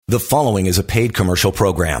The following is a paid commercial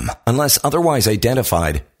program. Unless otherwise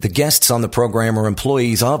identified, the guests on the program are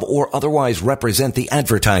employees of or otherwise represent the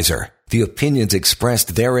advertiser. The opinions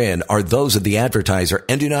expressed therein are those of the advertiser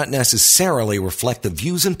and do not necessarily reflect the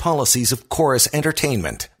views and policies of Chorus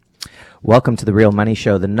Entertainment. Welcome to The Real Money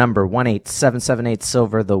Show, the number 18778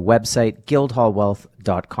 Silver, the website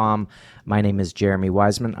guildhallwealth.com. My name is Jeremy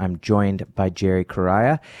Wiseman. I'm joined by Jerry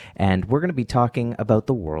Correia, and we're going to be talking about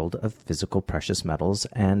the world of physical precious metals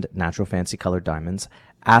and natural fancy colored diamonds,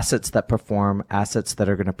 assets that perform, assets that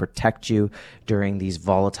are going to protect you during these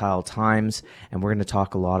volatile times. And we're going to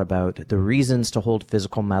talk a lot about the reasons to hold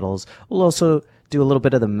physical metals. We'll also do a little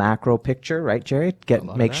bit of the macro picture, right, Jerry?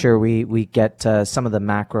 Make sure we get some of the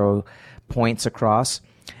macro points across.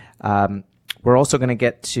 We're also going to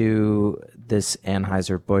get to this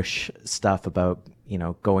Anheuser-Busch stuff about,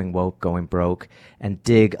 going woke, going broke, and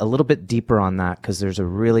dig a little bit deeper on that because there's a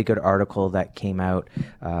really good article that came out.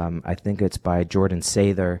 I think it's by Jordan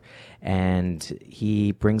Sather, and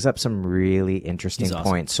he brings up some really interesting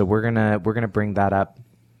points. So we're gonna bring that up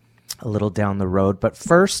a little down the road. But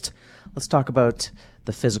first, let's talk about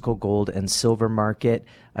the physical gold and silver market.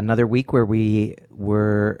 Another week where we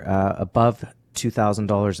were above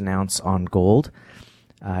 $2,000 an ounce on gold.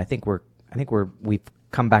 We've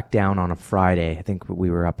come back down on a Friday. I think we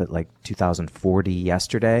were up at like 2,040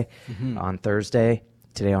 yesterday on Thursday.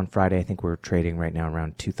 Today on Friday, I think we're trading right now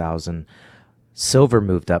around 2,000. Silver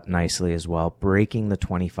moved up nicely as well, breaking the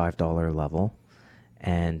 $25 level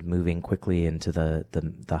and moving quickly into the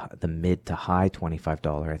mid to high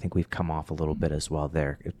 $25. I think we've come off a little bit as well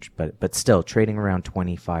there, but still trading around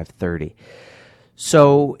 25.30.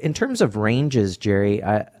 So in terms of ranges, Jerry,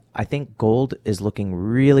 I think gold is looking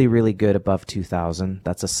really, really good above 2,000.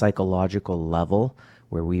 That's a psychological level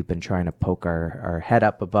where we've been trying to poke our head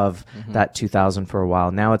up above that 2,000 for a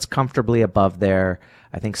while. Now it's comfortably above there.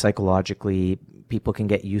 I think psychologically people can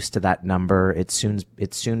get used to that number. It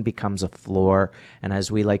soon becomes a floor. And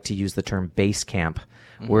as we like to use the term base camp,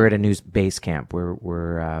 we're at a new base camp.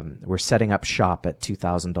 We're setting up shop at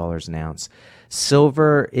 $2,000 an ounce.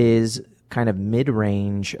 Silver is kind of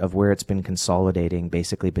mid-range of where it's been consolidating,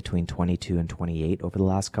 basically between 22 and 28 over the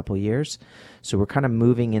last couple of years. So we're kind of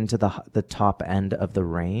moving into the top end of the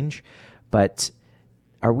range. But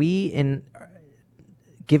given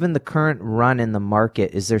the current run in the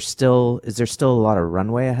market, is there still a lot of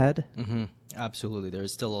runway ahead? Absolutely, there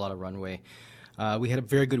is still a lot of runway. We had a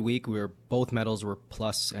very good week. Both metals were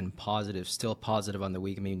plus and positive, still positive on the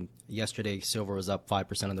week. I mean, yesterday silver was up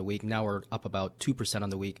 5% on the week. Now we're up about 2% on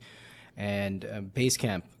the week. And base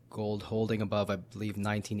camp, gold holding above, I believe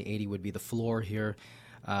 1980 would be the floor here.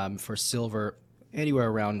 For silver, anywhere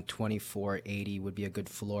around 24.80 would be a good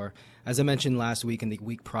floor. As I mentioned last week and the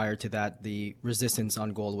week prior to that, the resistance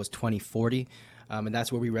on gold was 20.40, and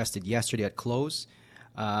that's where we rested yesterday at close.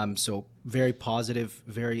 So very positive,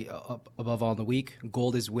 very up above all the week.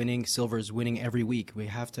 Gold is winning, silver is winning every week. We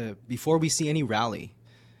have to, before we see any rally,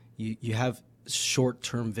 you have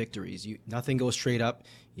short-term victories. Nothing goes straight up.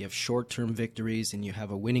 You have short-term victories, and you have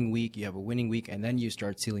a winning week. And then you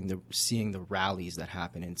start seeing the rallies that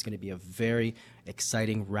happen. And it's going to be a very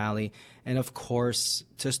exciting rally. And of course,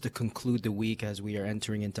 just to conclude the week, as we are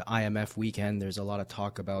entering into IMF weekend, there's a lot of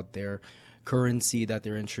talk about their currency that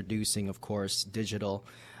they're introducing, of course, digital.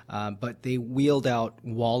 But they wheeled out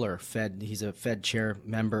Waller, Fed. He's a Fed chair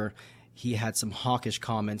member. He had some hawkish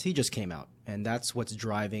comments. He just came out, and that's what's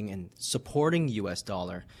driving and supporting U.S.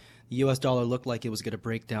 dollar. The U.S. dollar looked like it was going to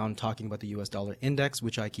break down, talking about the U.S. dollar index,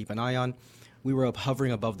 which I keep an eye on. We were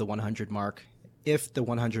hovering above the 100 mark. If the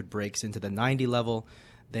 100 breaks into the 90 level,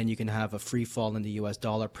 then you can have a free fall in the U.S.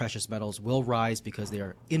 dollar. Precious metals will rise because they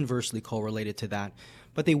are inversely correlated to that.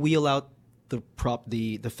 But they wheel out the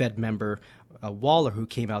Fed member, Waller, who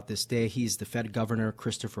came out this day. He's the Fed governor,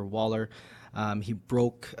 Christopher Waller. He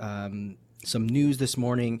broke some news this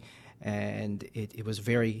morning, and he was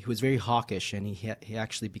very hawkish, and he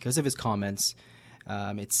actually, because of his comments,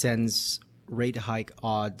 it sends rate hike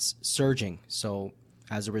odds surging. So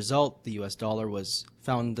as a result, the U.S. dollar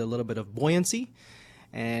found a little bit of buoyancy,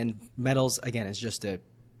 and metals, again, is just a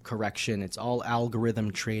correction. It's all algorithm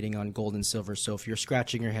trading on gold and silver. So if you're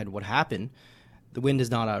scratching your head, what happened? The wind is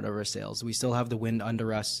not out of our sails. We still have the wind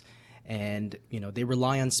under us, And, they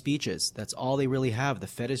rely on speeches. That's all they really have. The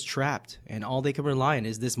Fed is trapped, and all they can rely on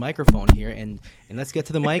is this microphone here. And let's get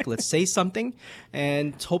to the mic. Let's say something,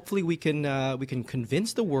 and hopefully we can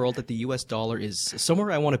convince the world that the U.S. dollar is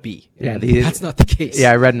somewhere I want to be. Yeah, that's not the case.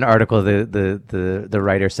 Yeah, I read an article. The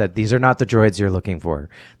writer said these are not the droids you're looking for.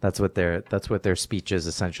 That's what their speeches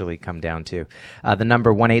essentially come down to. The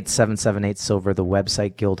number 18778-SILVER. The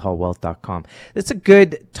website guildhallwealth.com. It's a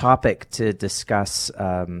good topic to discuss.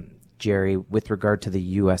 Jerry, with regard to the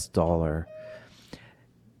U.S. dollar,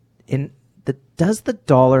 does the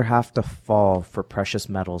dollar have to fall for precious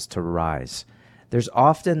metals to rise? There's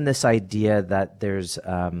often this idea that there's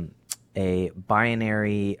a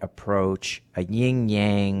binary approach, a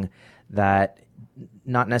yin-yang, that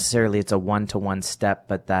not necessarily it's a one-to-one step,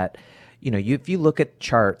 but that, if you look at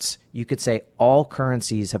charts, you could say all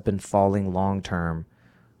currencies have been falling long-term,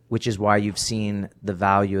 which is why you've seen the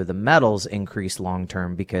value of the metals increase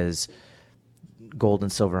long-term, because gold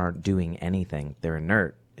and silver aren't doing anything. They're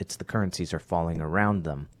inert. It's the currencies are falling around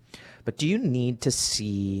them. But do you need to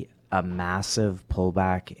see a massive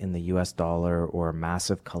pullback in the U.S. dollar or a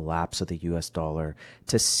massive collapse of the U.S. dollar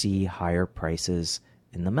to see higher prices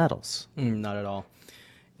in the metals? Not at all.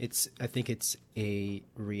 I think it's a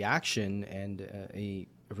reaction and a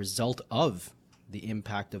result of the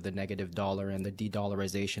impact of the negative dollar and the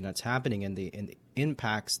de-dollarization that's happening, and the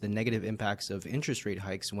negative impacts of interest rate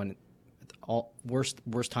hikes when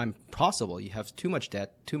worst time possible. You have too much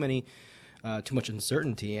debt, too much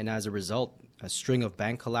uncertainty, and as a result, a string of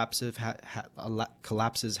bank collapses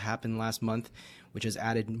happened last month, which has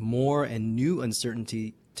added more and new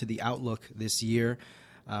uncertainty to the outlook this year.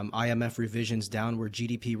 IMF revisions downward,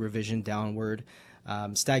 GDP revision downward.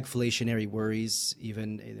 Stagflationary worries.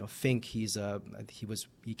 Even Fink, he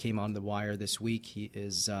came on the wire this week. He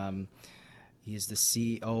is the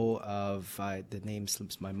CEO of the name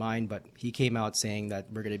slips my mind, but he came out saying that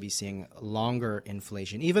we're going to be seeing longer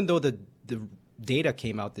inflation, even though the data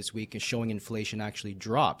came out this week is showing inflation actually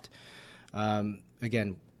dropped.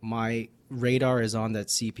 Again, my radar is on that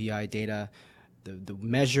CPI data. The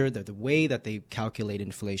measure, the way that they calculate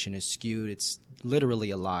inflation is skewed. It's literally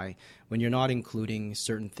a lie. When you're not including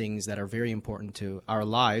certain things that are very important to our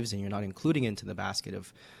lives, and you're not including into the basket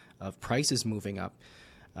of prices moving up,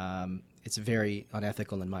 it's very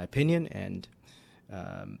unethical in my opinion. And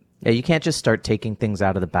yeah, you can't just start taking things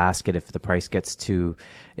out of the basket if the price gets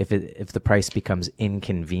if the price becomes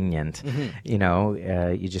inconvenient.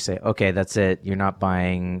 Mm-hmm. You just say, okay, that's it. You're not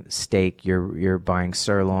buying steak. You're buying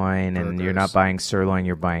sirloin, and you're not buying sirloin.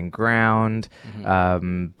 You're buying ground.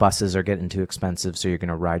 Mm-hmm. Buses are getting too expensive, so you're going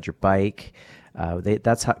to ride your bike.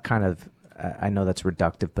 That's how I know that's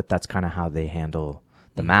reductive, but that's kind of how they handle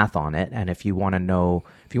the math on it. And if you want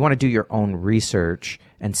to do your own research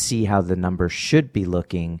and see how the numbers should be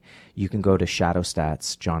looking, you can go to Shadow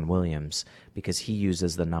Stats, John Williams, because he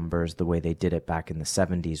uses the numbers the way they did it back in the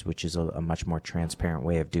 70s, which is a much more transparent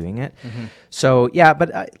way of doing it. Mm-hmm. So yeah,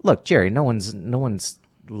 but look, Jerry, no one's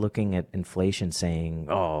looking at inflation saying,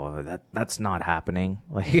 oh, that's not happening.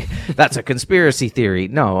 Like, that's a conspiracy theory.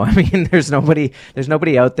 No, I mean, there's nobody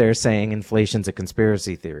out there saying inflation's a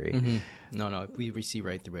conspiracy theory. Mm-hmm. No, we see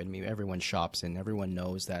right through it. I mean, everyone shops and everyone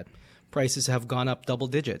knows that prices have gone up double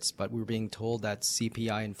digits, but we're being told that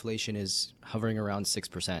CPI inflation is hovering around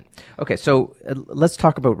 6%. Okay, so let's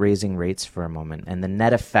talk about raising rates for a moment and the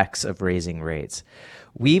net effects of raising rates.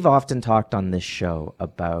 We've often talked on this show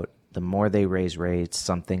about the more they raise rates,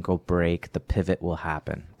 something will break, the pivot will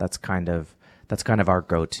happen. That's kind of our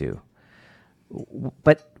go-to.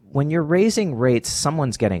 But when you're raising rates,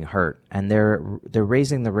 someone's getting hurt, and they're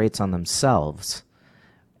raising the rates on themselves,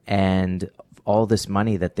 and all this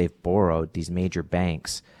money that they've borrowed, these major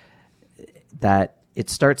banks, that it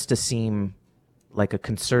starts to seem like a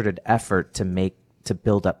concerted effort to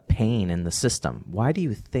build up pain in the system. Why do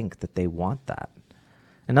you think that they want that?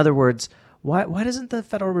 In other words, why doesn't the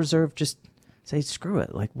Federal Reserve just say, screw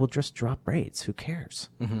it, like, we'll just drop rates, who cares?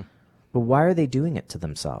 Mm-hmm. But why are they doing it to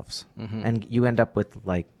themselves? Mm-hmm. And you end up with,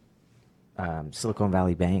 like, Silicon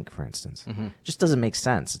Valley Bank, for instance. Mm-hmm. Just doesn't make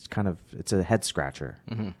sense. It's a head scratcher.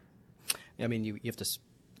 Mm-hmm. I mean, you have to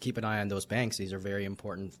keep an eye on those banks. These are very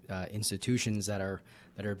important institutions that are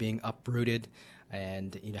being uprooted,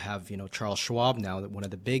 and you have Charles Schwab now, one of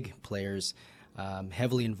the big players,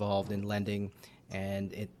 heavily involved in lending,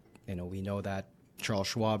 and we know that Charles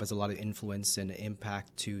Schwab has a lot of influence and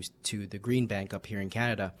impact to the Green Bank up here in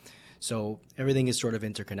Canada. So everything is sort of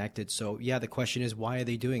interconnected. So yeah, the question is, why are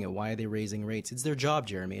they doing it? Why are they raising rates? It's their job,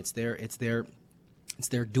 Jeremy. It's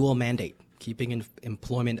their dual mandate, keeping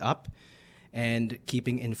employment up and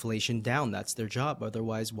keeping inflation down. That's their job.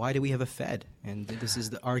 Otherwise, why do we have a Fed? And this is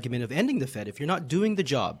the argument of ending the Fed. If you're not doing the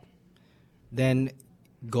job, then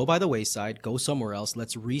go by the wayside, go somewhere else.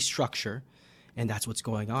 Let's restructure. And that's what's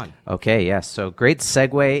going on. Okay, yes. So great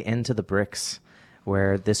segue into the BRICS,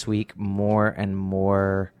 where this week more and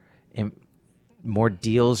more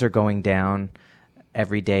deals are going down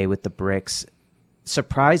every day with the BRICS.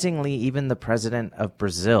 Surprisingly, even the president of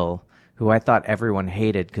Brazil, who I thought everyone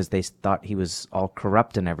hated because they thought he was all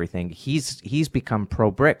corrupt and everything, he's become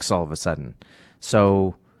pro-BRICS all of a sudden.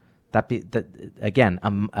 So again,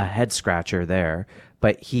 a head scratcher there.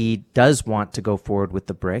 But he does want to go forward with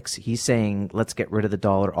the BRICS. He's saying, let's get rid of the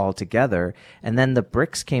dollar altogether. And then the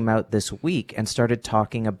BRICS came out this week and started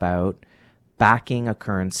talking about backing a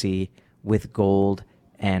currency with gold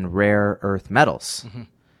and rare earth metals. Mm-hmm.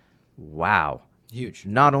 Wow. Huge.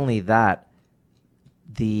 Not only that,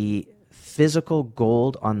 the physical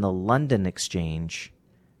gold on the London exchange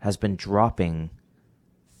has been dropping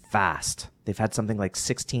fast. They've had something like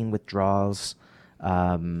 16 withdrawals,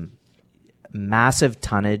 massive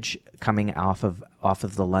tonnage coming off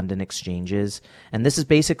of the London exchanges. And this is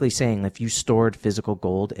basically saying if you stored physical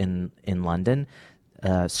gold in London,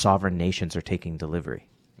 sovereign nations are taking delivery,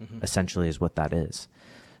 essentially is what that is.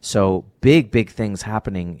 So big things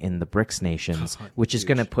happening in the BRICS nations, which is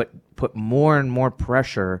going to put more and more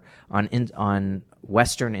pressure on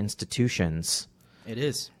Western institutions. It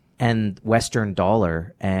is. And Western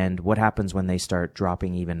dollar, and what happens when they start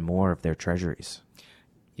dropping even more of their treasuries.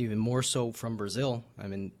 Even more so from Brazil. I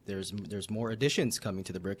mean, there's more additions coming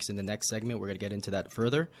to the BRICS in the next segment. We're going to get into that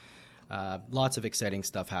further. Lots of exciting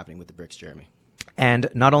stuff happening with the BRICS, Jeremy. And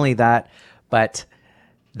not only that, but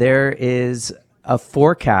there is a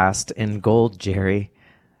forecast in gold, Jerry,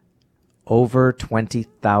 over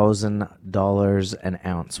 $20,000 an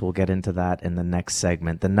ounce. We'll get into that in the next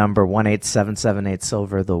segment. The number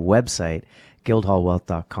 18778-SILVER, the website,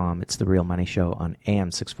 guildhallwealth.com. It's The Real Money Show on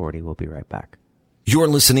AM 640. We'll be right back. You're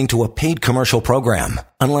listening to a paid commercial program.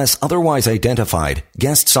 Unless otherwise identified,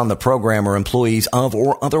 guests on the program are employees of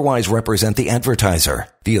or otherwise represent the advertiser.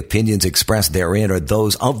 The opinions expressed therein are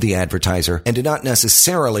those of the advertiser and do not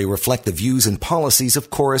necessarily reflect the views and policies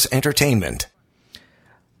of Chorus Entertainment.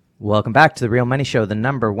 Welcome back to The Real Money Show. The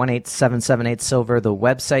number 18778-SILVER, the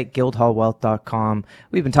website, guildhallwealth.com.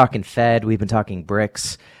 We've been talking Fed. We've been talking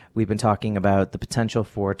BRICS. We've been talking about the potential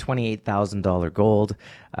for $28,000 gold.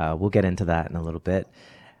 We'll get into that in a little bit.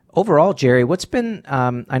 Overall, Jerry, what's been,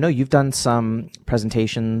 I know you've done some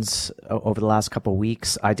presentations over the last couple of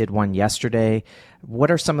weeks. I did one yesterday.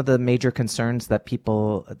 What are some of the major concerns that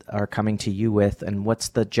people are coming to you with, and what's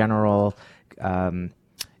the general,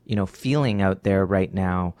 feeling out there right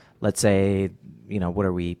now? Let's say, what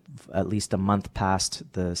are we, at least a month past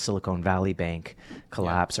the Silicon Valley Bank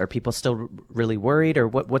collapse? Yeah. Are people still really worried, or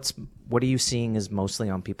what are you seeing is mostly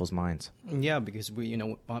on people's minds? Yeah, because we,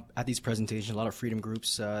 at these presentations, a lot of freedom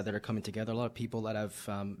groups that are coming together, a lot of people that have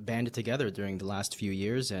banded together during the last few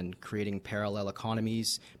years and creating parallel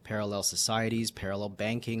economies, parallel societies, parallel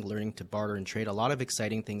banking, learning to barter and trade. A lot of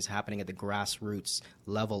exciting things happening at the grassroots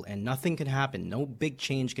level, and nothing can happen. No big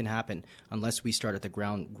change can happen unless we start at the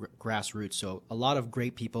grassroots. So a lot of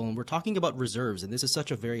great people, and we're talking about reserves, and this is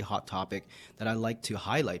such a very hot topic that I like to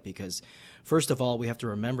highlight because, first of all, we have to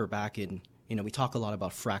remember back in, we talk a lot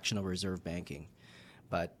about fractional reserve banking,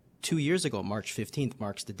 but 2 years ago, March 15th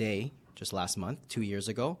marks the day, just last month, 2 years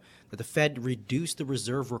ago, that the Fed reduced the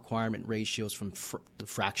reserve requirement ratios from the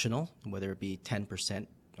fractional, whether it be 10%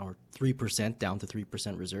 or 3% down to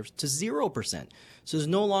 3% reserves, to 0%. So there's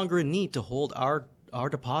no longer a need to hold our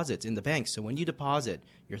deposits in the bank. So when you deposit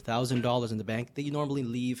your $1,000 in the bank, they normally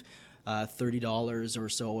leave $30 or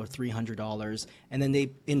so, or $300, and then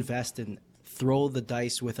they invest and throw the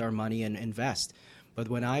dice with our money and invest. But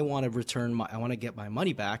when I want to I want to get my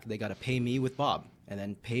money back, they got to pay me with Bob, and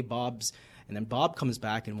then pay Bob's, and then Bob comes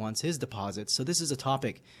back and wants his deposits. So this is a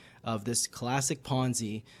topic of this classic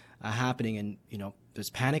Ponzi happening, and there's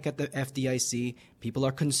panic at the FDIC. People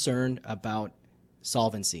are concerned about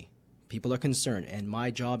solvency. People are concerned, and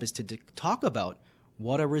my job is to talk about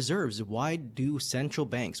what are reserves. Why do central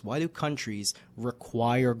banks, why do countries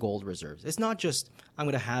require gold reserves? It's not just I'm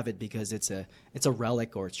going to have it because it's a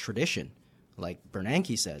relic or it's tradition, like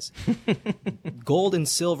Bernanke says. Gold and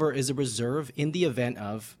silver is a reserve in the event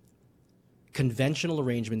of conventional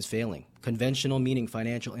arrangements failing. Conventional meaning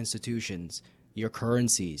financial institutions, your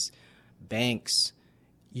currencies, banks.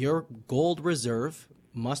 Your gold reserve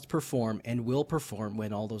must perform and will perform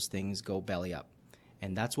when all those things go belly up.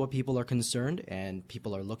 And that's what people are concerned, and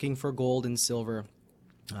people are looking for gold and silver,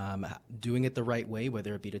 doing it the right way,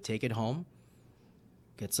 whether it be to take it home,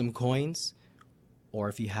 get some coins, or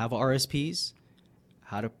if you have RSPs,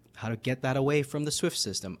 how to get that away from the SWIFT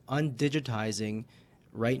system. Undigitizing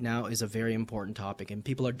right now is a very important topic, and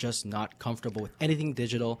people are just not comfortable with anything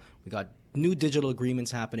digital. We got new digital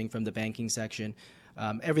agreements happening from the banking section.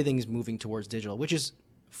 Everything is moving towards digital, which is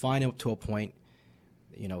fine up to a point.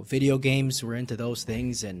 You know, video games, we're into those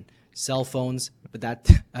things, and cell phones, but that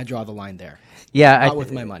I draw the line there. Yeah, not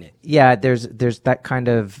with my money. Yeah, there's that kind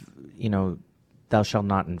of, you know, thou shalt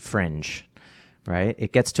not infringe, right?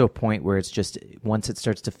 It gets to a point where it's just, once it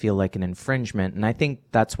starts to feel like an infringement, and I think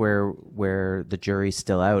that's where the jury's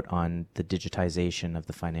still out on the digitization of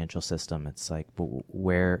the financial system. It's like,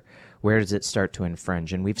 where does it start to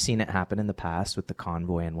infringe? And we've seen it happen in the past with the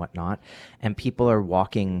Convoy and whatnot, and people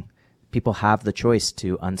have the choice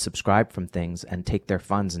to unsubscribe from things and take their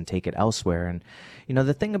funds and take it elsewhere. And, you know,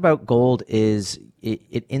 the thing about gold is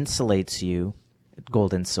it insulates you,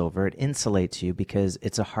 gold and silver, it insulates you because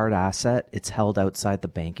it's a hard asset. It's held outside the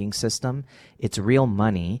banking system. It's real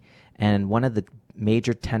money. And one of the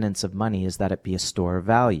major tenets of money is that it be a store of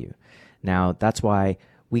value. Now, that's why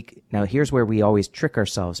here's where we always trick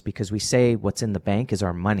ourselves, because we say what's in the bank is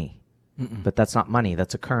our money. But that's not money.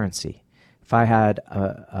 That's a currency. If I had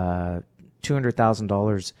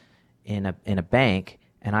 $200,000 in a bank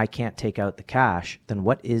and I can't take out the cash, then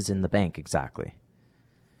what is in the bank exactly?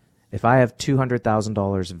 If I have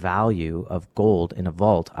 $200,000 value of gold in a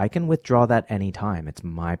vault, I can withdraw that anytime. It's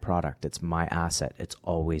my product. It's my asset. It's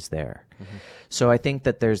always there. So I think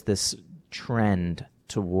that there's this trend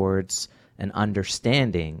towards an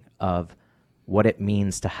understanding of what it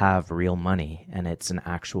means to have real money, and it's an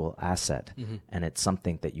actual asset, and it's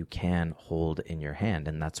something that you can hold in your hand,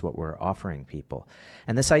 and that's what we're offering people.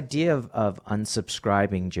 And this idea of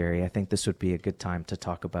unsubscribing, Jerry, I think this would be a good time to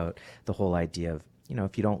talk about the whole idea of, you know,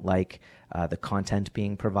 if you don't like the content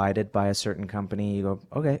being provided by a certain company, you go,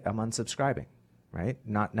 okay, I'm unsubscribing, right?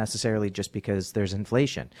 Not necessarily just because there's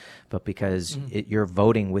inflation, but because you're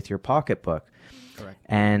voting with your pocketbook. Correct.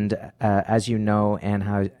 And as you know,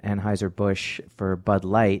 Anheuser-Busch for Bud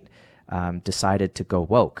Light decided to go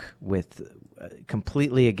woke with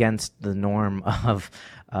completely against the norm of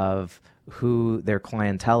who their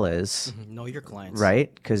clientele is. Know your clients.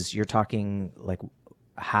 Right? Because you're talking like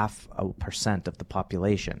 0.5% of the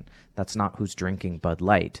population. That's not who's drinking Bud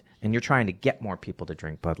Light. And you're trying to get more people to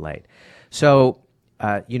drink Bud Light. So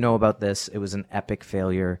you know about this. It was an epic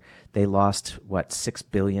failure. They lost, $6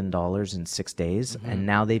 billion in 6 days, and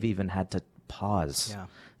now they've even had to pause. Yeah.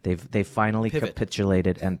 They've finally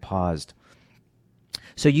capitulated and paused.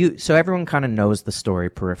 So everyone kind of knows the story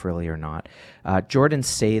peripherally or not. Jordan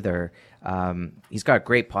Sather, he's got a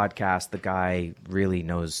great podcast. The guy really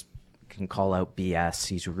can call out BS.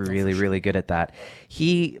 He's really good at that.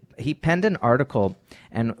 He penned an article,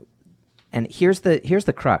 and here's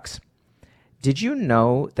the crux. Did you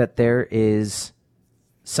know that there is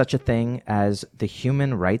such a thing as the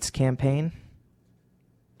Human Rights Campaign?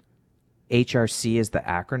 HRC is the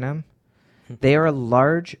acronym. They are a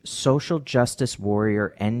large social justice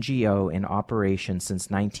warrior NGO in operation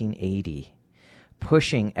since 1980,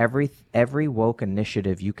 pushing every woke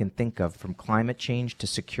initiative you can think of, from climate change to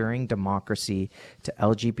securing democracy to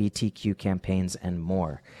LGBTQ campaigns and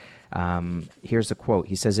more. Here's a quote.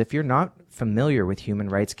 He says, if you're not familiar with Human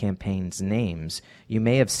Rights Campaign's names, you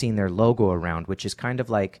may have seen their logo around, which is kind of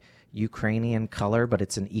like Ukrainian color, but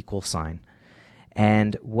it's an equal sign.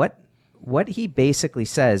 And what he basically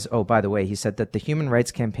says, oh, by the way, he said that the Human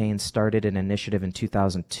Rights Campaign started an initiative in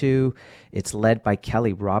 2002. It's led by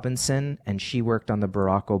Kelly Robinson, and she worked on the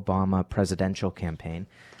Barack Obama presidential campaign.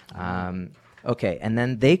 Okay, and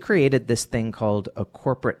then they created this thing called a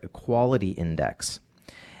Corporate Equality Index.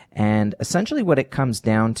 And essentially what it comes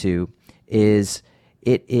down to is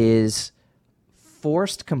it is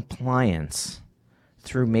forced compliance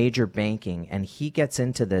through major banking. And he gets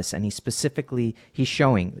into this, and he's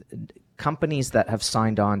showing companies that have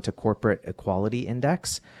signed on to Corporate Equality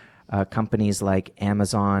Index, companies like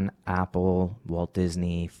Amazon, Apple, Walt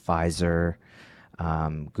Disney, Pfizer,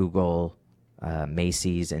 Google,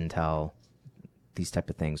 Macy's, Intel, these type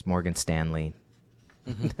of things, Morgan Stanley,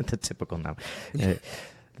 the typical number.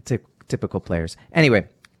 Typical players. Anyway,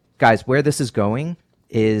 guys, where this is going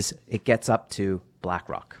is it gets up to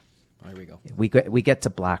BlackRock. There we go. We get to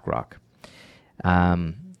BlackRock.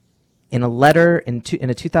 In a letter in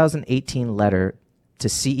a 2018 letter to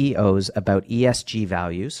CEOs about ESG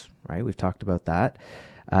values, right? We've talked about that.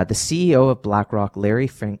 The CEO of BlackRock, Larry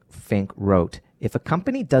Fink, wrote, "If a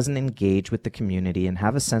company doesn't engage with the community and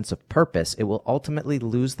have a sense of purpose, it will ultimately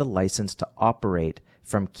lose the license to operate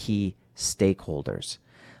from key stakeholders."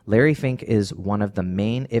 Larry Fink is one of the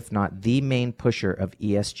main, if not the main pusher of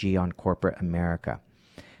ESG on corporate America.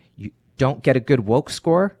 You don't get a good woke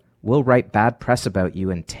score, we'll write bad press about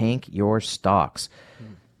you and tank your stocks.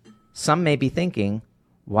 Some may be thinking,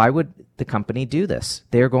 why would the company do this?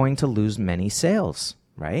 They're going to lose many sales,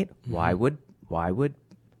 right? Mm-hmm. Why would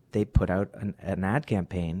they put out an ad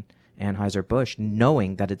campaign, Anheuser-Busch,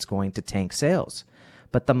 knowing that it's going to tank sales?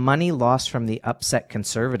 But the money lost from the upset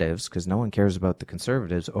conservatives, because no one cares about the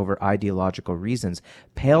conservatives over ideological reasons,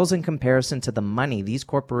 pales in comparison to the money these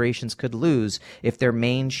corporations could lose if their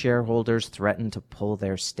main shareholders threaten to pull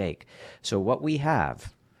their stake. So what we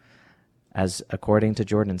have, as according to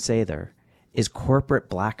Jordan Sather, is corporate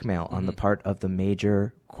blackmail on the part of the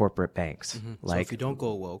major corporate banks. So if you don't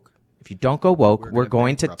go woke, we're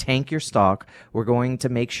going to tank your stock. We're going to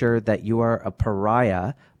make sure that you are a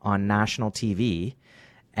pariah on national TV,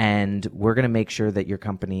 and we're going to make sure that your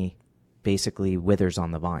company basically withers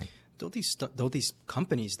on the vine. Don't these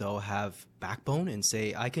companies, though, have backbone and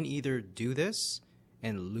say, I can either do this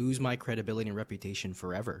and lose my credibility and reputation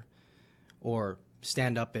forever, or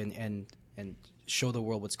stand up and show the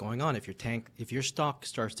world what's going on? If your stock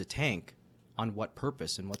starts to tank, on what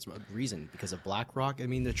purpose and what's the reason? Because of BlackRock? I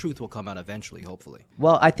mean, the truth will come out eventually, hopefully.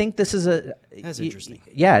 Well, I think this is That's interesting.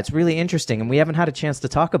 Yeah, it's really interesting, and we haven't had a chance to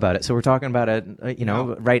talk about it, so we're talking about it,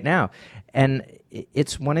 right now. And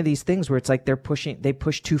it's one of these things where it's like they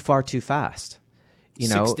push too far too fast.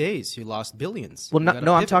 6 days, you lost billions. Well,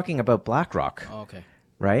 no, I'm talking about BlackRock. Oh, okay.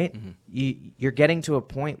 Right? Mm-hmm. You're getting to a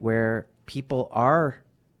point where people are,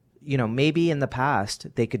 maybe in the past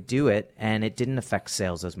they could do it and it didn't affect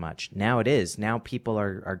sales as much. Now it is. Now people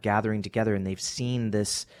are gathering together and they've seen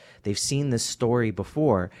this story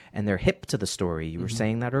before and they're hip to the story. You were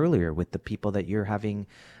saying that earlier with the people that you're having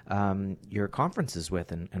your conferences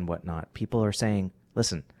with and whatnot. People are saying,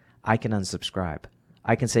 listen, I can unsubscribe.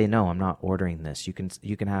 I can say, no, I'm not ordering this. You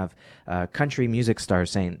can have country music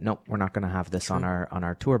stars saying, nope, we're not going to have this on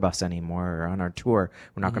our tour bus anymore, or on our tour.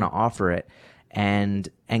 We're not going to offer it. And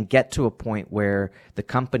get to a point where the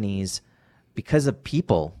companies, because of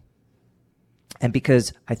people, and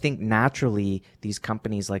because I think naturally these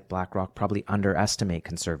companies like BlackRock probably underestimate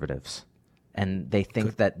conservatives. And they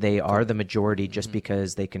think that they are the majority just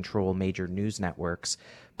because they control major news networks.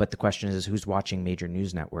 But the question is, who's watching major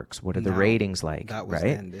news networks? What are the ratings like? That was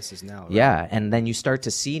right? then. This is now. Right? Yeah. And then you start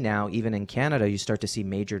to see now, even in Canada, you start to see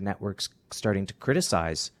major networks starting to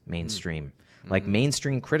criticize mainstream. Like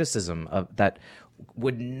mainstream criticism of that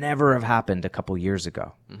would never have happened a couple years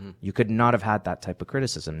ago. You could not have had that type of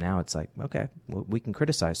criticism. Now it's like, okay, well, we can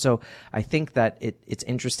criticize. So I think that it's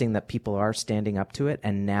interesting that people are standing up to it.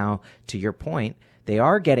 And now, to your point, they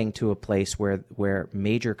are getting to a place where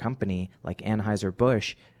major company like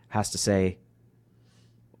Anheuser-Busch has to say,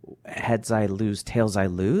 heads I lose, tails I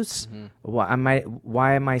lose.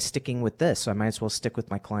 Why am I sticking with this? So I might as well stick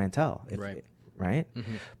with my clientele. Right?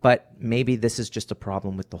 But maybe this is just a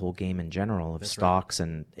problem with the whole game in general of stocks,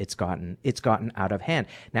 and it's gotten out of hand.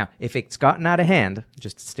 Now, if it's gotten out of hand,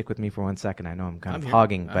 just stick with me for 1 second. I know I'm kind of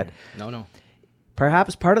hogging, but no.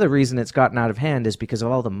 Perhaps part of the reason it's gotten out of hand is because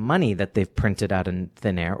of all the money that they've printed out in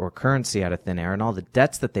thin air, or currency out of thin air, and all the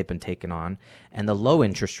debts that they've been taking on, and the low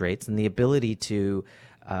interest rates, and the ability to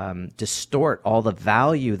distort all the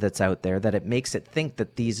value that's out there, that it makes it think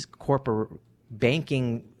that these corporate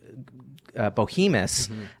banking behemoths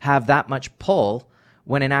have that much pull,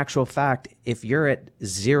 when in actual fact, if you're at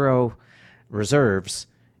zero reserves,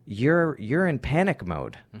 you're in panic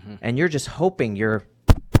mode, and you're just hoping your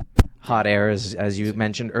hot air, as you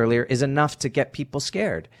mentioned earlier, is enough to get people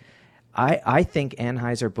scared. I think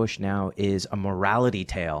Anheuser-Busch now is a morality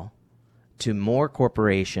tale to more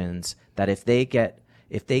corporations, that if they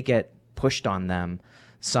get pushed on them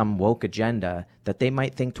some woke agenda, that they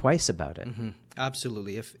might think twice about it.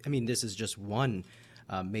 Absolutely. This is just one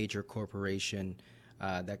major corporation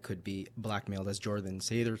that could be blackmailed, as Jordan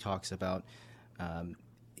Sather talks about,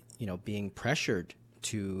 being pressured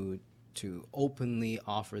to openly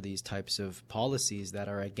offer these types of policies that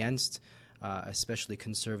are against especially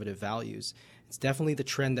conservative values. It's definitely the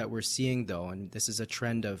trend that we're seeing, though, and this is a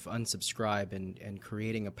trend of unsubscribe and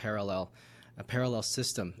creating a parallel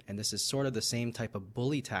system. And this is sort of the same type of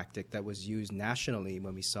bully tactic that was used nationally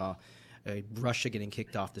when we saw Russia getting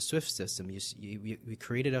kicked off the SWIFT system. We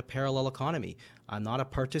created a parallel economy. I'm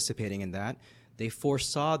not participating in that. They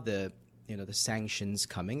foresaw the sanctions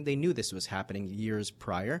coming. They knew this was happening years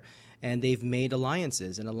prior, and they've made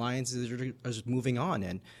alliances, and alliances are moving on.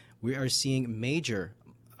 And we are seeing major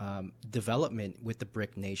development with the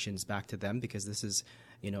BRIC nations back to them, because this is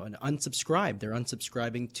an unsubscribe. They're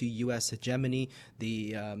unsubscribing to U.S. hegemony,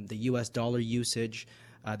 the U.S. dollar usage.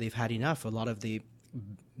 they've had enough. A lot of the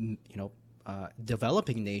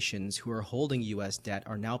developing nations who are holding U.S. debt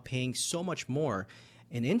are now paying so much more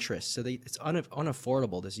in interest. So it's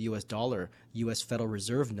unaffordable, this U.S. dollar, U.S. Federal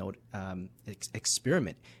Reserve note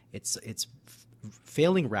experiment. It's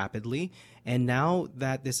failing rapidly. And now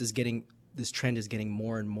that this trend is getting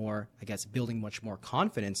more and more, I guess, building much more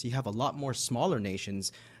confidence, you have a lot more smaller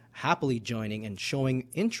nations happily joining and showing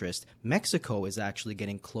interest. Mexico is actually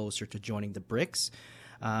getting closer to joining the BRICS,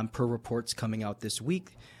 per reports coming out this week.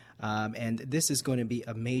 And this is going to be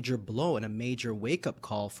a major blow and a major wake-up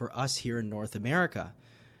call for us here in North America,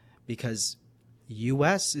 because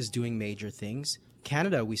U.S. is doing major things.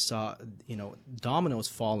 Canada, we saw, dominoes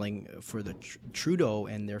falling for the Trudeau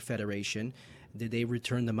and their federation. Did they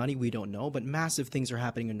return the money? We don't know, but massive things are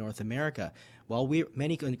happening in North America. While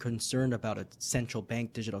many are concerned about a central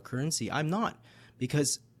bank digital currency, I'm not,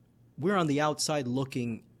 because we're on the outside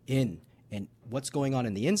looking in, and what's going on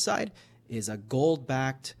in the inside is a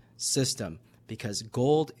gold-backed system, because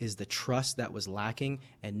gold is the trust that was lacking,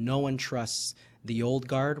 and no one trusts the old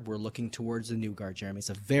guard. We're looking towards the new guard, Jeremy. It's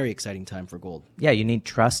a very exciting time for gold. Yeah, you need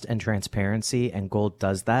trust and transparency, and gold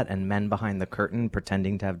does that, and men behind the curtain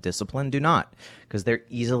pretending to have discipline do not, because they're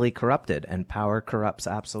easily corrupted, and power corrupts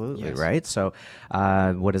absolutely, yes. Right? So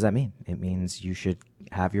what does that mean? It means you should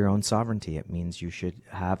have your own sovereignty. It means you should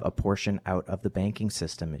have a portion out of the banking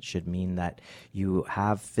system. It should mean that you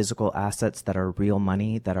have physical assets that are real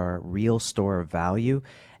money, that are a real store of value.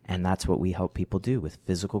 And that's what we help people do with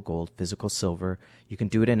physical gold, physical silver. You can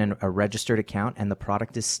do it in a registered account, and the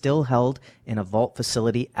product is still held in a vault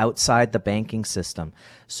facility outside the banking system.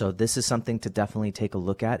 So this is something to definitely take a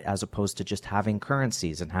look at, as opposed to just having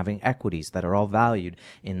currencies and having equities that are all valued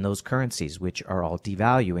in those currencies, which are all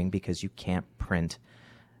devaluing because you can't print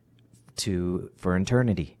for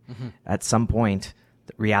eternity. Mm-hmm. At some point,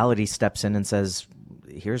 reality steps in and says,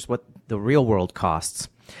 here's what the real world costs.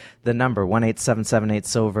 The number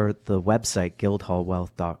 1-877-8-SILVER, the website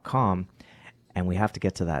guildhallwealth.com, and we have to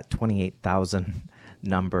get to that 28,000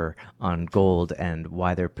 number on gold and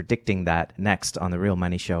why they're predicting that next on the Real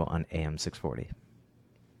Money Show on AM 640.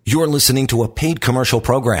 You're listening to a paid commercial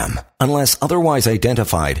program. Unless otherwise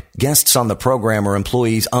identified, guests on the program are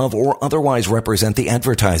employees of or otherwise represent the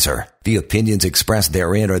advertiser. The opinions expressed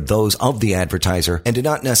therein are those of the advertiser and do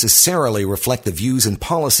not necessarily reflect the views and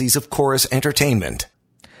policies of Chorus Entertainment.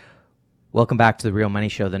 Welcome back to the Real Money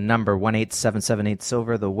Show. The number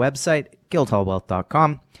 1-877-8-SILVER, the website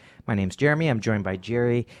guildhallwealth.com. My name's Jeremy. I'm joined by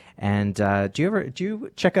Jerry. And do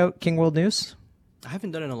you check out King World News? I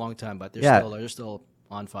haven't done it in a long time, but they're still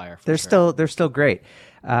on fire. They're still great.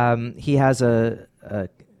 He has a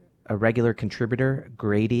regular contributor,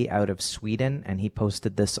 Grady, out of Sweden, and he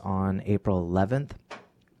posted this on April 11th.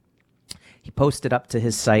 He posted up to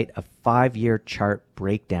his site a 5-year chart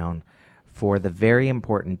breakdown for the very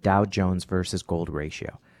important Dow Jones versus gold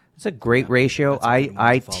ratio. It's a great ratio.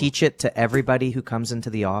 I teach it to everybody who comes into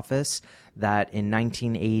the office that in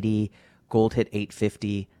 1980, gold hit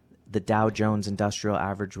 850. The Dow Jones Industrial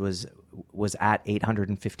Average was at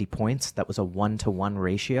 850 points. That was a 1-to-1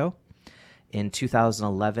 ratio. In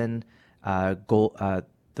 2011, the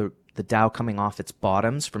Dow coming off its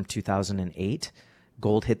bottoms from 2008,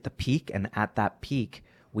 gold hit the peak, and at that peak,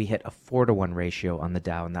 we hit a 4-to-1 ratio on the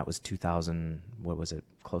Dow, and that was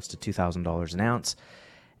close to $2,000 an ounce.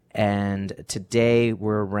 And today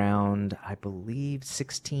we're around, I believe,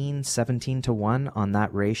 17 to 1 on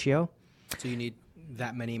that ratio. So you need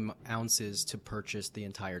that many ounces to purchase the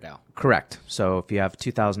entire Dow. Correct. So if you have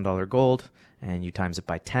 $2,000 gold and you times it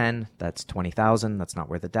by 10, that's 20,000. That's not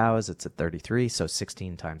where the Dow is. It's at 33. So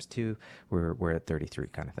 16 times 2, we're at 33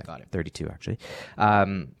 kind of thing. Got it. 32 actually.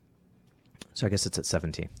 So I guess it's at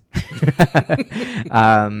 17.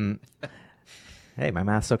 Hey, my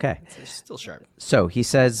math's okay. It's still sharp. So he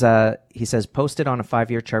says posted on a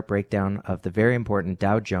 5-year chart breakdown of the very important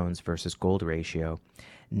Dow Jones versus gold ratio.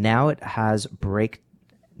 Now it has breakdown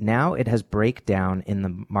in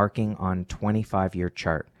the marking on 25-year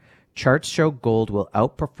chart. Charts show gold will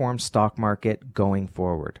outperform stock market going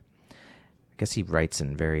forward. I guess he writes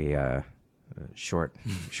in very short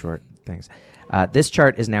things. This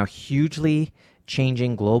chart is now hugely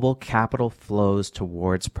changing global capital flows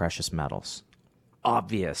towards precious metals.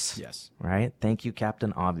 Obvious. Yes. Right? Thank you,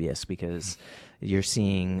 Captain Obvious, because you're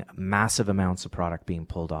seeing massive amounts of product being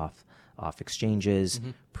pulled off exchanges.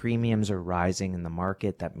 Mm-hmm. Premiums are rising in the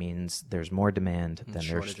market. That means there's more demand than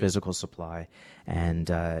there's physical supply. And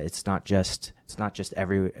it's not just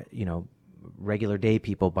every, regular day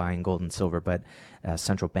people buying gold and silver, but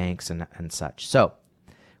central banks and such. So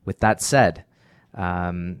with that said,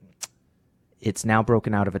 it's now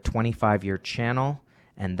broken out of a 25-year channel,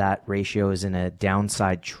 and that ratio is in a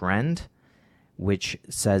downside trend, which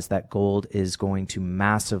says that gold is going to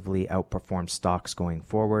massively outperform stocks going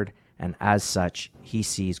forward. And as such, he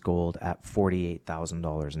sees gold at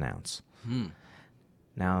 $48,000 an ounce.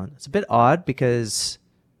 Now, it's a bit odd because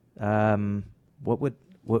what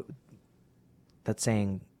that's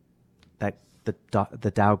saying that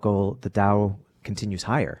the Dow continues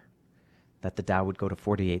higher, that the Dow would go to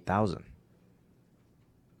 48,000.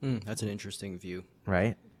 That's an interesting view,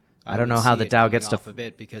 right? I don't know how the Dow gets to off a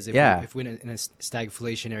bit, because if we're in a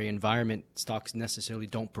stagflationary environment, stocks necessarily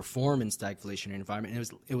don't perform in stagflationary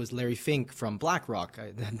environment. It was Larry Fink from BlackRock.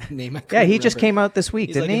 That name I he just came out this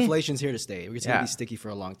week, didn't he? Inflation's here to stay. It's going to be sticky for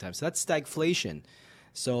a long time. So that's stagflation.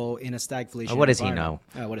 So in a stagflation, what does he know?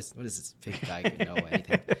 What does this Fink guy know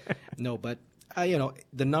anything? No, but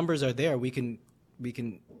the numbers are there. We can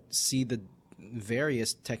see the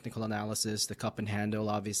various technical analysis, the cup and handle.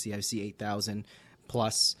 Obviously, I see 8,000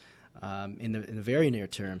 plus. In the very near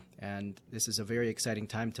term, and this is a very exciting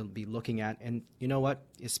time to be looking at. And you know what?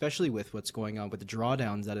 Especially with what's going on with the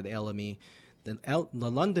drawdowns out of the LME, the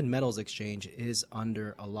London Metals Exchange is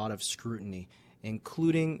under a lot of scrutiny,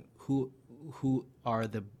 including who are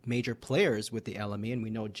the major players with the LME. And we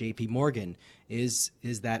know J.P. Morgan is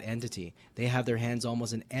that entity. They have their hands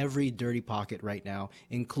almost in every dirty pocket right now,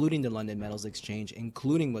 including the London Metals Exchange,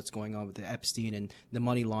 including what's going on with the Epstein and the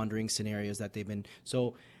money laundering scenarios that they've been.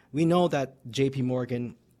 So we know that J.P.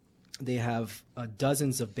 Morgan, they have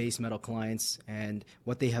dozens of base metal clients, and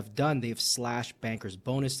what they have done, they've slashed bankers'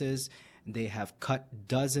 bonuses. They have cut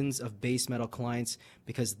dozens of base metal clients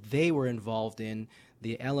because they were involved in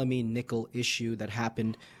the LME nickel issue that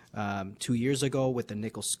happened 2 years ago with the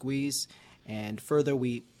nickel squeeze. And further,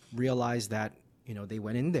 we realized that they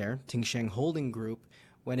went in there, Tingsheng Holding Group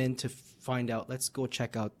went in to find out, let's go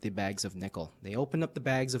check out the bags of nickel. They opened up the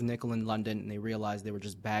bags of nickel in London, and they realized they were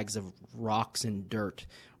just bags of rocks and dirt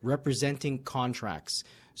representing contracts.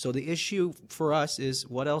 So the issue for us is,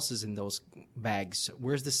 what else is in those bags?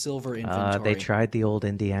 Where's the silver inventory? They tried the old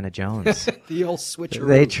Indiana Jones. The old switcheroo.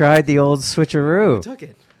 They tried the old switcheroo. Who took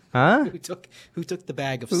it? Huh? Who took the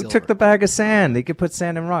bag of silver? Who took the bag of sand? They could put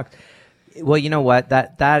sand and rocks. Well, you know what?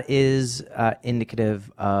 That is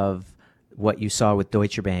indicative of what you saw with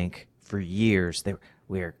Deutsche Bank for years.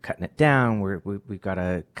 We're cutting it down. We've got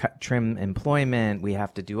to trim employment. We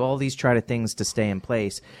have to do all these things to stay in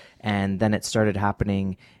place. And then it started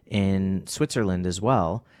happening in Switzerland as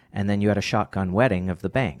well. And then you had a shotgun wedding of the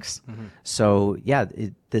banks. Mm-hmm. So yeah,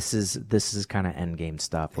 this is kind of end game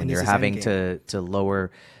stuff when you're having to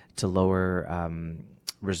lower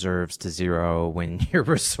reserves to zero, when you're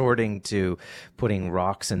resorting to putting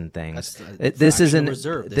rocks and things. This isn't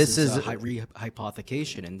reserve. This is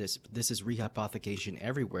rehypothecation, and this is rehypothecation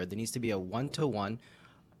everywhere. There needs to be a 1-to-1.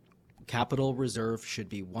 Capital reserve should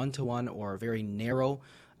be 1-to-1 or a very narrow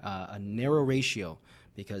ratio,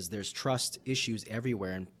 because there's trust issues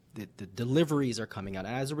everywhere, and the deliveries are coming out.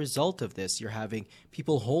 And as a result of this, you're having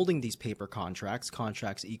people holding these paper contracts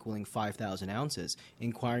equaling 5,000 ounces,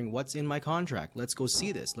 inquiring, what's in my contract? Let's go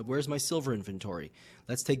see this. Where's my silver inventory?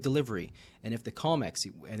 Let's take delivery. And if the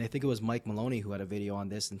COMEX, and I think it was Mike Maloney who had a video on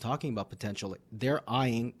this and talking about potential, they're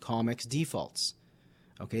eyeing COMEX defaults.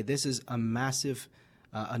 Okay, this is a massive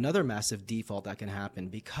another massive default that can happen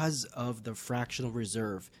because of the fractional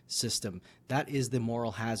reserve system. That is the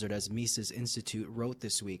moral hazard, as Mises Institute wrote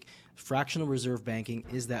this week. Fractional reserve banking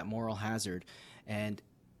is that moral hazard, and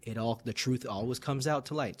the truth always comes out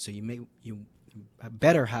to light. So you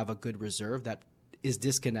better have a good reserve that is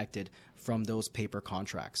disconnected from those paper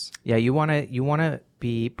contracts. Yeah, you want to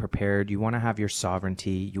be prepared. You want to have your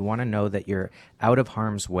sovereignty. You want to know that you're out of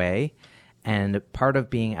harm's way. And part of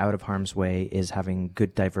being out of harm's way is having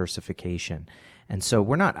good diversification. And so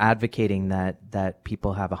we're not advocating that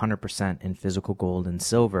people have 100% in physical gold and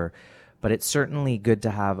silver, but it's certainly good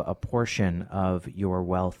to have a portion of your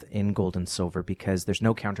wealth in gold and silver, because there's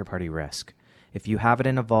no counterparty risk. If you have it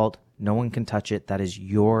in a vault, no one can touch it. That is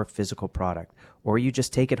your physical product. Or you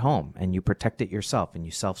just take it home and you protect it yourself and you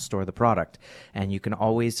self-store the product. And you can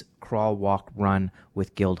always crawl, walk, run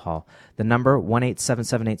with Guildhall. The number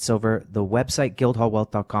 18778-SILVER, the website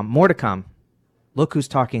guildhallwealth.com. More to come. Look who's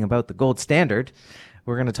talking about the gold standard.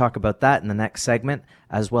 We're going to talk about that in the next segment,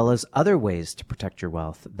 as well as other ways to protect your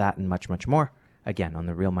wealth. That and much, much more. Again, on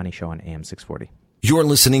The Real Money Show on AM 640. You're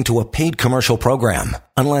listening to a paid commercial program.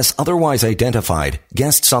 Unless otherwise identified,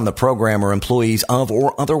 guests on the program are employees of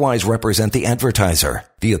or otherwise represent the advertiser.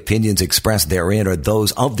 The opinions expressed therein are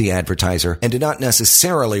those of the advertiser and do not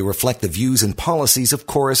necessarily reflect the views and policies of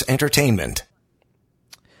Chorus Entertainment.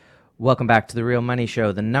 Welcome back to The Real Money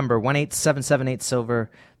Show. The number 18778 Silver,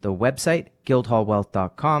 the website,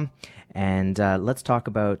 guildhallwealth.com. And let's talk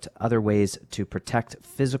about other ways to protect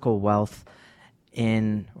physical wealth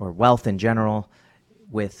or wealth in general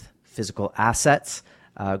with physical assets,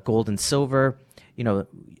 gold and silver. You know,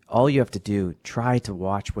 all you have to do, try to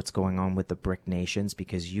watch what's going on with the BRIC nations,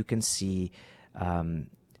 because you can see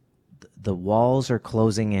the walls are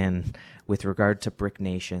closing in with regard to BRIC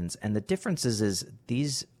nations. And the difference is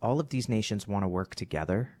all of these nations want to work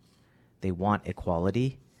together. They want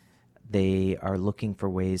equality. They are looking for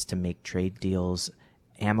ways to make trade deals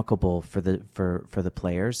amicable for the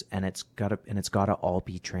players, and it's got to all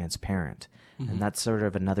be transparent. Mm-hmm. And that's sort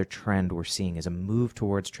of another trend we're seeing, is a move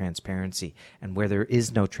towards transparency. And where there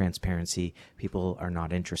is no transparency, people are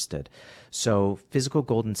not interested. So physical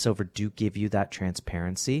gold and silver do give you that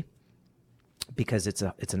transparency, because it's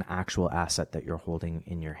an actual asset that you're holding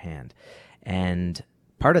in your hand. And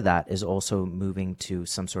part of that is also moving to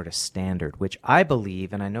some sort of standard, which I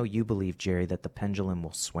believe, and I know you believe, Jerry, that the pendulum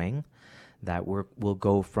will swing, that we'll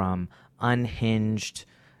go from unhinged,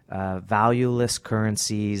 valueless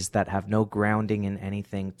currencies that have no grounding in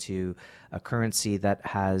anything to a currency that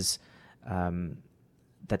has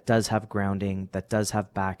that does have grounding, that does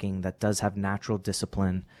have backing, that does have natural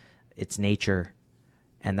discipline, its nature,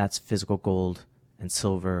 and that's physical gold and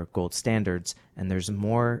silver gold standards. And there's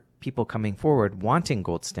more people coming forward wanting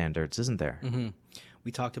gold standards, isn't there? Mm-hmm.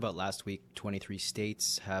 We talked about last week, 23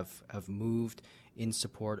 states have moved in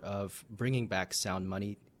support of bringing back sound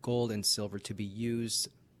money, gold and silver, to be used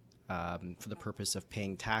for the purpose of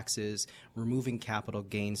paying taxes, removing capital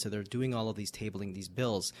gains. So they're doing all of these, tabling these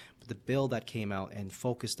bills. But the bill that came out and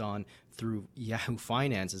focused on through Yahoo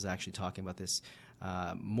Finance is actually talking about this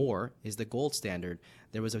more, is the gold standard.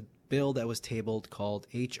 There was a bill that was tabled called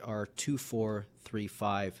H.R.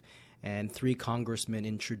 2435, and 3 congressmen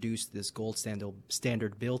introduced this gold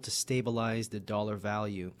standard bill to stabilize the dollar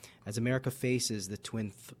value. As America faces the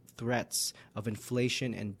twin threats of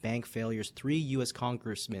inflation and bank failures, 3 U.S.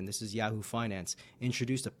 congressmen, this is Yahoo Finance,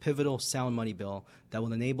 introduced a pivotal sound money bill that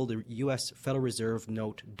will enable the U.S. Federal Reserve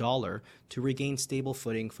note dollar to regain stable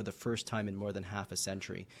footing for the first time in more than half a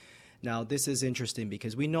century. Now, this is interesting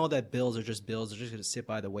because we know that bills are just bills. They're just going to sit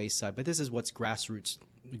by the wayside. But this is what's grassroots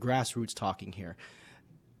talking here.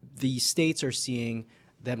 The states are seeing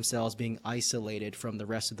themselves being isolated from the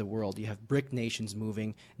rest of the world. You have BRIC nations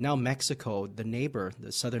moving. Now Mexico, the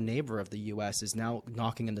southern neighbor of the U.S., is now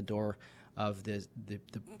knocking on the door of the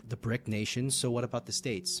BRIC nations. So what about the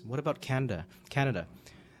states? What about Canada?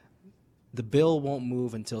 The bill won't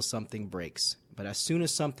move until something breaks. But as soon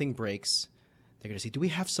as something breaks, they're going to say, do we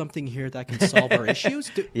have something here that can solve our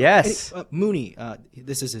issues? Yes. Mooney,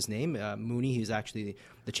 this is his name. Mooney, he's actually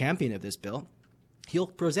the champion of this bill. He'll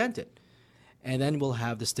present it. And then we'll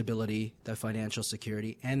have the stability, the financial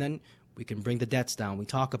security, and then we can bring the debts down. We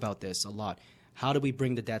talk about this a lot. How do we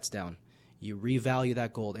bring the debts down? You revalue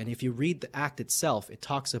that gold. And if you read the act itself, it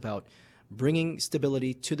talks about bringing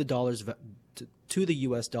stability to the dollars, to the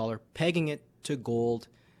U.S. dollar, pegging it to gold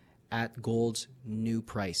at gold's new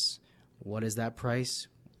price. What is that price?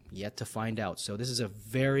 Yet to find out. So this is a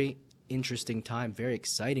very interesting time, very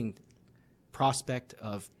exciting prospect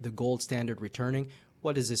of the gold standard returning.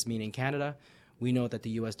 What does this mean in Canada? We know that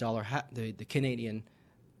the U.S. dollar, the Canadian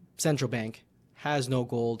central bank, has no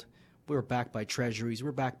gold. We're backed by treasuries.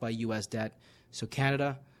 We're backed by U.S. debt. So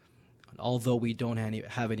Canada, although we don't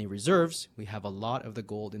have any reserves, we have a lot of the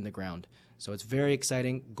gold in the ground. So it's very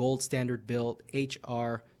exciting. Gold standard bill,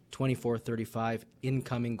 H.R. 2435,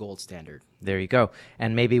 incoming gold standard. There you go.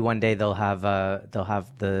 And maybe one day they'll have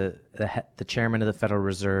the chairman of the Federal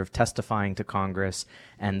Reserve testifying to Congress,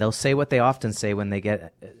 and they'll say what they often say when they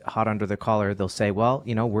get hot under the collar. They'll say, well,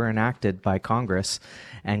 we're enacted by Congress,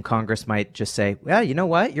 and Congress might just say, well, you know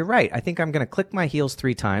what? You're right. I think I'm going to click my heels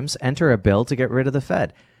 3 times, enter a bill to get rid of the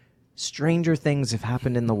Fed. Stranger things have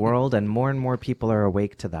happened in the world, and more people are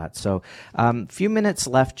awake to that. So few minutes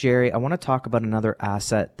left, Jerry. I want to talk about another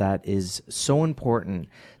asset that is so important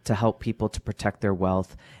to help people to protect their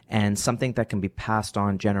wealth, and something that can be passed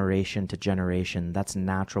on generation to generation. That's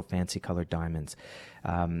natural fancy colored diamonds.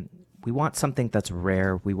 We want something that's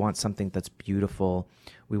rare. We want something that's beautiful.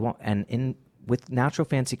 With natural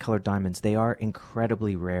fancy colored diamonds, they are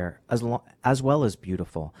incredibly rare as well as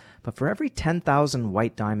beautiful. But for every 10,000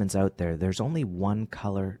 white diamonds out there, there's only 1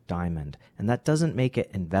 color diamond, and that doesn't make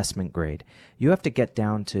it investment grade. You have to get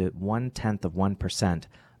down to 0.1%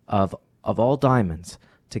 of all diamonds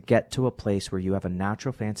to get to a place where you have a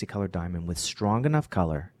natural fancy colored diamond with strong enough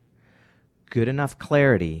color, good enough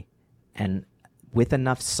clarity, and with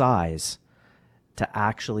enough size to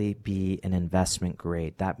actually be an investment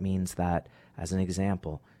grade. That means that, as an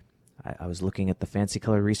example, I was looking at the Fancy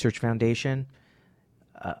Color Research Foundation,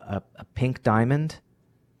 a pink diamond,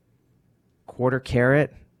 quarter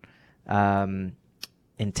carat,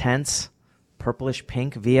 intense, purplish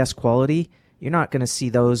pink VS quality. You're not going to see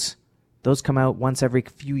those come out once every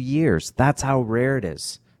few years. That's how rare it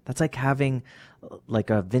is. That's like having like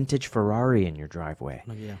a vintage Ferrari in your driveway.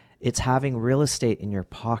 Oh, yeah. It's having real estate in your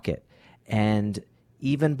pocket. And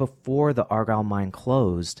even before the Argyle mine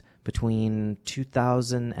closed, between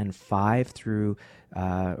 2005 through,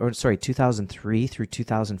 2003 through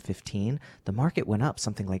 2015, the market went up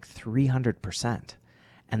something like 300%.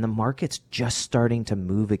 And the market's just starting to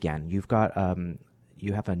move again. You've got,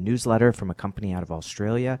 you have a newsletter from a company out of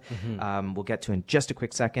Australia. We'll get to in just a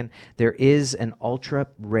quick second. There is an ultra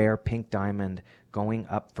rare pink diamond going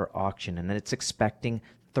up for auction, and it's expecting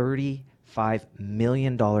 $35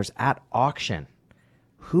 million at auction.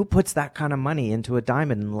 Who puts that kind of money into a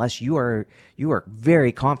diamond unless you are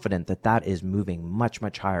very confident that that is moving much,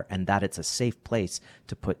 much higher and that it's a safe place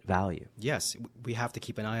to put value? Yes, we have to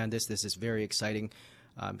keep an eye on this. This is very exciting.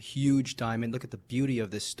 Huge diamond. Look at the beauty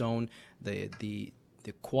of this stone, the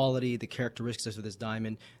quality, the characteristics of this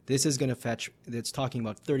diamond. This is going to fetch, it's talking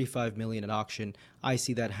about $35 million at auction. I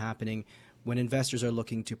see that happening. When investors are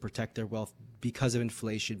looking to protect their wealth because of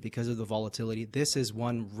inflation, because of the volatility, this is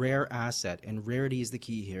one rare asset, and rarity is the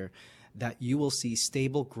key here, that you will see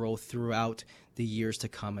stable growth throughout the years to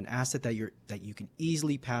come. An asset that you can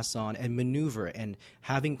easily pass on and maneuver, and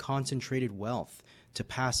having concentrated wealth to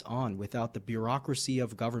pass on without the bureaucracy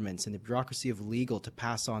of governments and the bureaucracy of legal to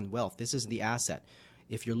pass on wealth. This is the asset.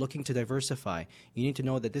 If you're looking to diversify, you need to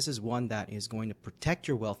know that this is one that is going to protect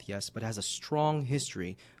your wealth, yes, but has a strong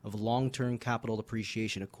history of long-term capital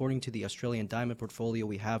appreciation. According to the Australian Diamond Portfolio,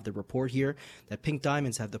 we have the report here that pink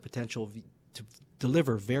diamonds have the potential to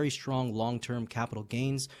deliver very strong long-term capital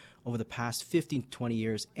gains over the past 15 to 20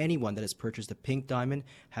 years. Anyone that has purchased a pink diamond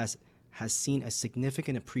has seen a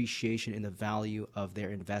significant appreciation in the value of their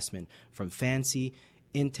investment. From fancy,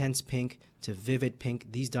 intense pink to vivid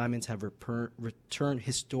pink, these diamonds have returned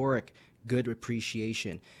historic good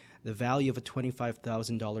appreciation. The value of a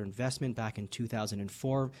 $25,000 investment back in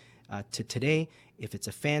 2004 to today, if it's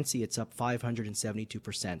a fancy, it's up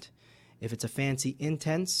 572%. If it's a fancy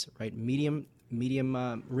intense, right, medium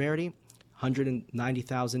rarity,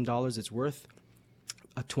 $190,000 it's worth.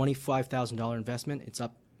 A $25,000 investment, it's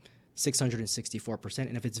up 664%.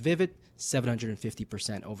 And if it's vivid,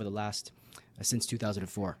 750% over the last since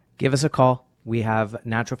 2004. Give us a call. We have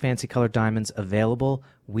natural fancy colored diamonds available.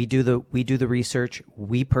 We do the research.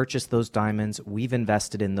 We purchase those diamonds. We've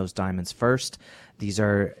invested in those diamonds first. These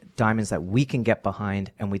are diamonds that we can get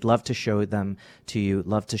behind, and we'd love to show them to you,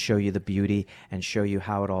 love to show you the beauty and show you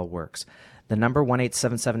how it all works. The number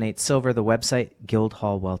 18778-SILVER, the website,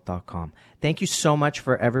 guildhallwealth.com. Thank you so much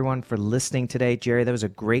for everyone for listening today. Jerry, that was a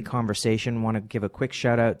great conversation. I want to give a quick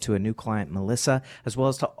shout out to a new client, Melissa, as well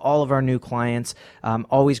as to all of our new clients.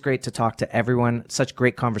 Always great to talk to everyone. Such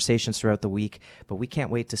great conversations throughout the week. But we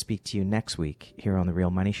can't wait to speak to you next week here on The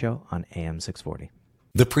Real Money Show on AM 640.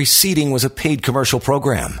 The preceding was a paid commercial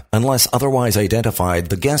program. Unless otherwise identified,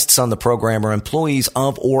 the guests on the program are employees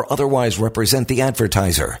of or otherwise represent the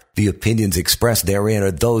advertiser. The opinions expressed therein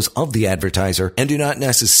are those of the advertiser and do not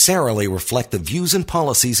necessarily reflect the views and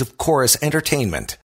policies of Chorus Entertainment.